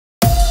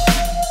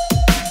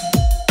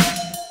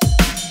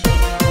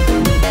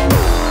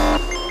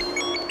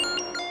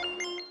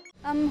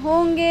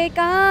होंगे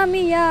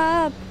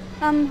कामयाब,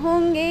 हम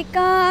होंगे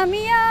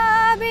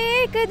कामयाब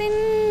एक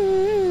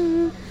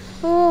दिन।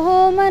 ओहो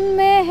मन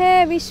में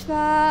है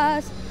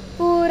विश्वास,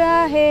 पूरा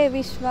है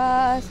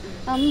विश्वास,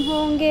 हम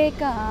होंगे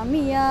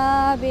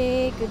कामयाब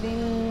एक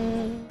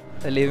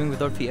दिन। Living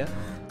without fear.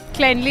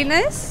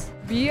 Cleanliness.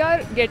 We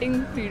are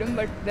getting freedom,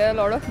 but there are a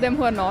lot of them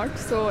who are not.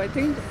 So I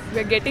think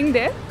we are getting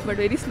there, but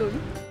very slowly.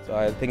 So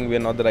I think we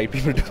are not the right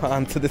people to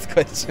answer this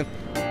question.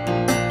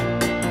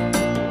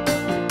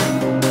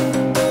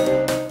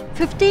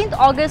 15th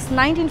August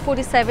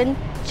 1947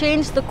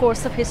 changed the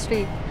course of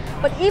history.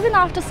 But even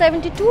after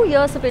 72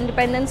 years of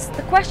independence,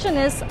 the question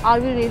is,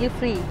 are we really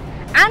free?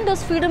 And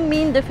does freedom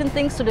mean different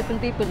things to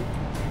different people?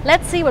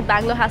 Let's see what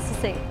Bangalore has to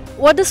say.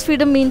 What does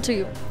freedom mean to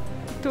you?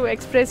 To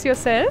express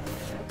yourself.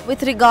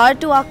 With regard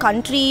to our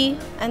country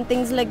and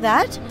things like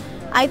that,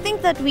 I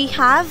think that we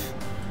have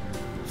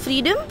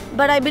freedom,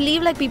 but I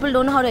believe like people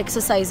don't know how to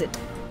exercise it.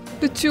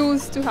 To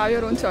choose, to have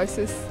your own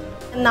choices.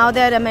 Now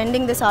they are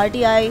amending this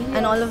RTI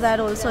and all of that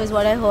also is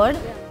what I heard.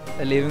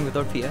 Living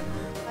without fear.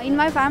 In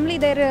my family,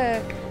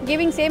 they're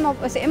giving same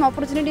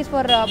opportunities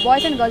for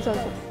boys and girls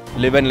also.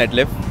 Live and let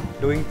live.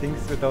 Doing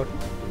things without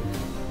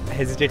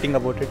hesitating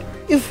about it.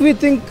 If we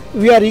think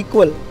we are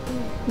equal,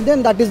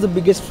 then that is the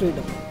biggest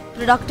freedom.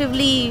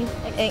 Productively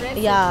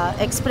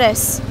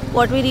express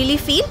what we really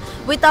feel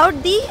without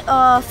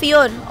the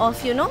fear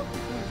of,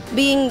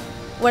 being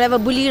whatever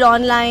bullied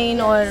online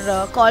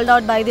or called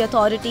out by the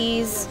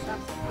authorities.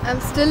 I'm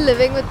still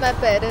living with my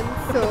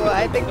parents, so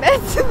I think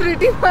that's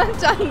pretty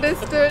much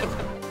understood.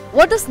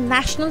 What does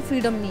national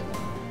freedom mean?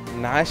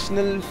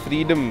 National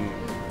freedom.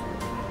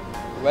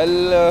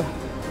 Well,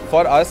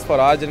 for us, for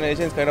our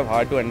generation, it's kind of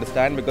hard to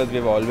understand because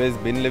we've always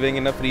been living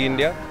in a free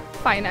India.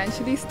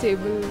 Financially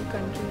stable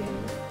country.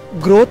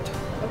 Growth,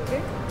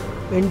 Okay.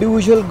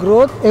 individual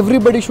growth,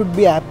 everybody should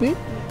be happy.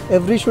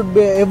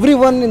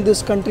 Everyone in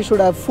this country should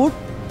have food.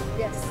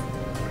 Yes.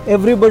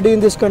 Everybody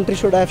in this country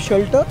should have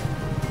shelter.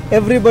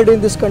 Everybody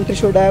in this country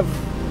should have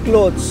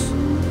clothes.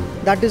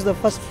 That is the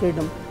first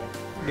freedom.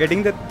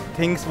 Getting the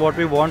things what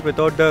we want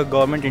without the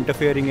government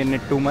interfering in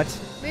it too much.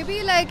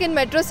 Maybe like in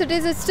metro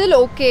cities it's still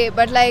okay,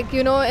 but like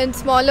in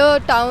smaller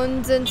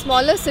towns and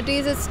smaller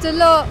cities it's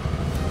still a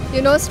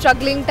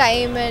struggling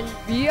time. And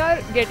We are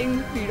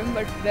getting freedom,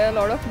 but there are a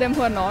lot of them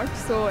who are not.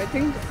 So I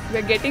think we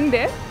are getting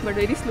there, but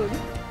very slowly.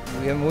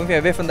 We are moving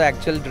away from the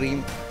actual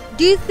dream.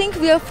 Do you think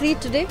we are free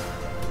today?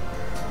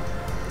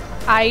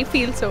 I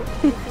feel so.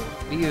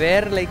 We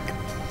were like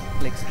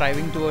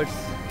striving towards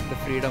the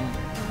freedom,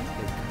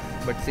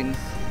 but since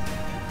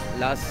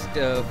last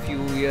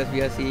few years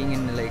we are seeing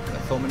in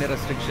so many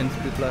restrictions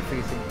people are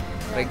facing.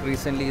 Like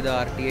recently the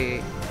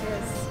RTA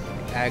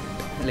Act,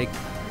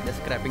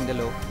 just scrapping the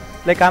law.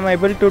 Like I'm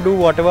able to do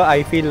whatever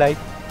I feel like.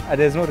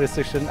 There's no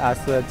restriction as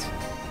such.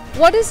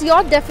 What is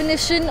your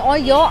definition or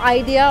your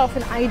idea of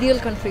an ideal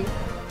country?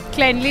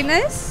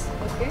 Cleanliness.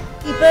 Okay.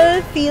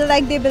 People feel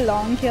like they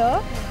belong here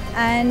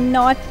and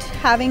not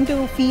having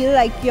to feel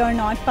like you're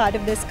not part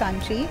of this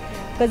country.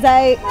 Because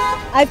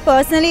I've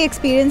personally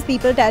experienced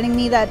people telling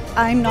me that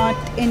I'm not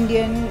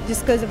Indian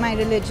just because of my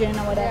religion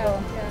or whatever.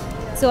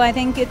 So I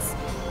think it's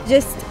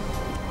just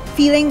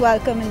feeling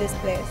welcome in this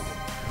place.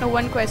 No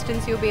one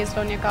questions you based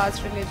on your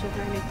caste, religion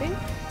or anything.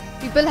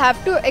 people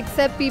have to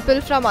accept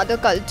people from other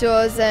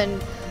cultures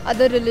and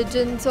other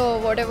religions or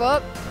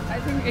whatever. I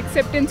think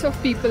acceptance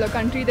of people, a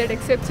country that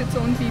accepts its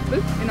own people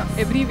in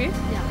every way,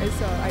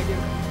 is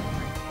ideal.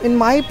 In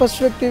my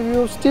perspective,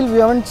 we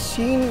haven't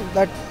seen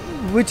that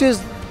which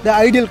is the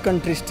ideal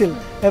country still.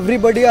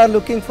 Everybody are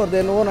looking for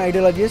their own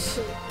ideologies.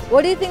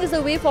 What do you think is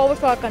the way forward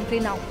for our country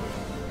now?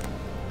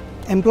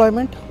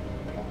 Employment.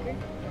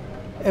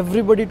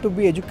 Everybody to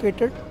be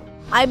educated.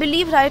 I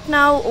believe right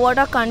now what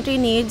our country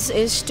needs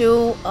is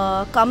to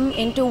come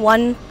into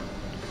one,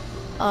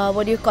 a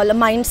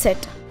mindset.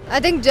 I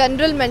think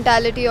general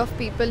mentality of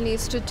people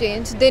needs to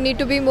change. They need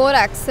to be more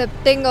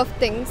accepting of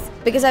things.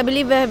 Because I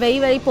believe we are very,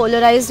 very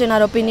polarized in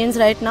our opinions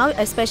right now,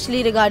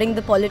 especially regarding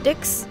the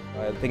politics.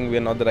 I think we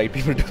are not the right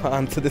people to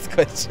answer this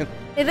question.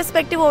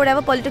 Irrespective of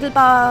whatever political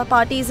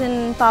party is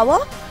in power,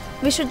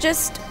 we should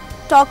just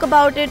talk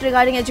about it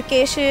regarding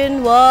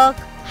education, work.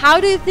 How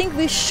do you think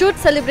we should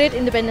celebrate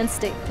Independence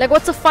Day? Like,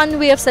 what's a fun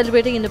way of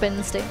celebrating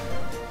Independence Day?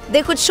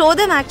 They could show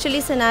them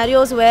actually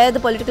scenarios where the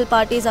political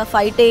parties are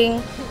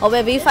fighting or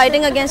where we're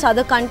fighting against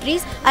other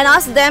countries and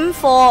ask them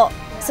for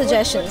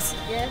suggestions.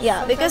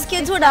 Yeah, because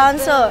kids would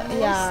answer,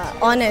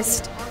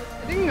 honest.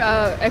 I think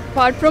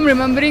apart from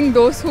remembering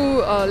those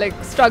who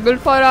struggled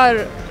for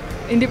our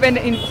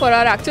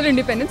actual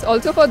independence,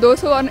 also for those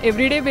who on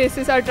everyday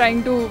basis are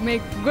trying to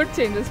make good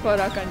changes for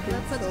our country.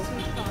 So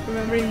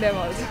remembering them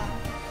also.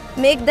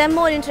 Make them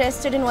more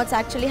interested in what's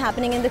actually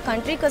happening in the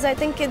country, because I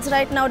think kids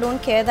right now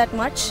don't care that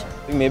much.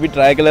 Maybe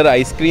tricolor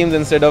ice creams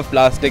instead of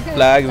plastic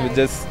flags would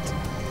just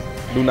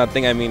do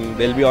nothing. I mean,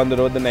 they'll be on the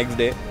road the next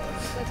day.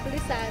 That's pretty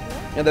sad, no?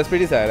 Yeah, that's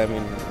pretty sad. I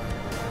mean,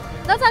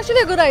 That's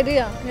actually a good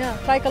idea. Yeah,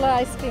 tricolor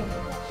ice cream.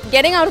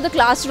 getting out of the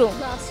classroom,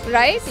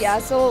 right? Yeah,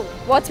 so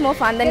what's more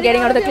fun than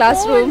getting out of the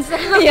classroom?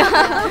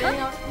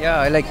 Yeah.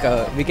 Yeah, like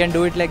we can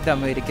do it like the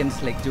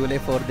Americans, like July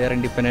 4th, their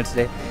Independence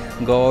Day,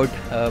 go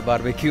out,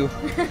 barbecue,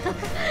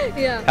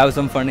 Yeah. have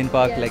some fun in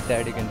park, like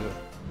that you can do it.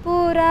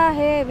 पूरा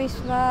है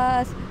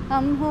विश्वास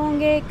हम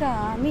होंगे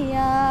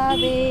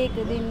कामयाब एक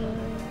दिन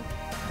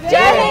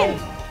Jai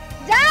Hind!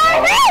 Jai